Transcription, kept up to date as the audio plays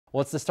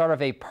Well, it's the start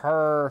of a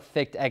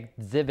perfect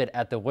exhibit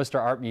at the Worcester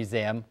Art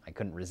Museum. I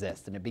couldn't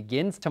resist, and it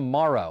begins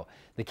tomorrow.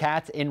 The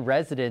Cats in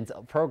Residence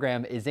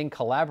program is in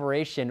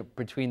collaboration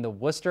between the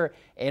Worcester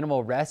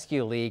Animal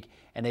Rescue League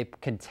and a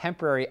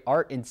contemporary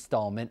art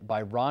installment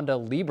by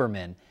Rhonda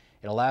Lieberman.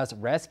 It allows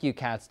rescue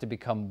cats to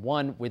become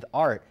one with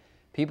art.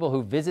 People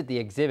who visit the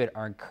exhibit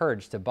are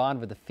encouraged to bond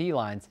with the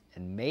felines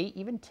and may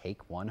even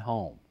take one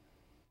home.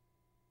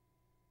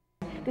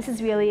 This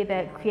is really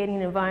about creating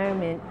an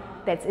environment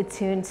that's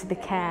attuned to the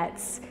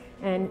cats,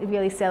 and it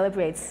really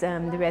celebrates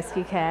the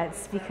rescue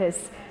cats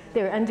because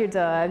they're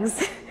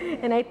underdogs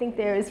and I think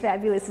they're as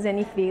fabulous as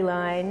any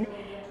feline,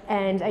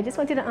 and I just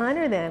wanted to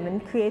honor them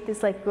and create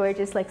this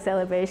gorgeous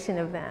celebration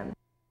of them.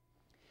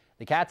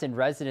 The Cats in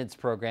Residence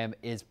program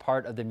is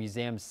part of the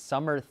museum's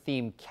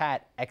summer-themed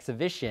cat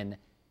exhibition,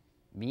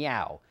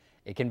 MEOW.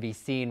 It can be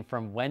seen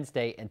from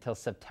Wednesday until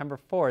September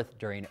 4th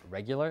during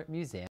regular museum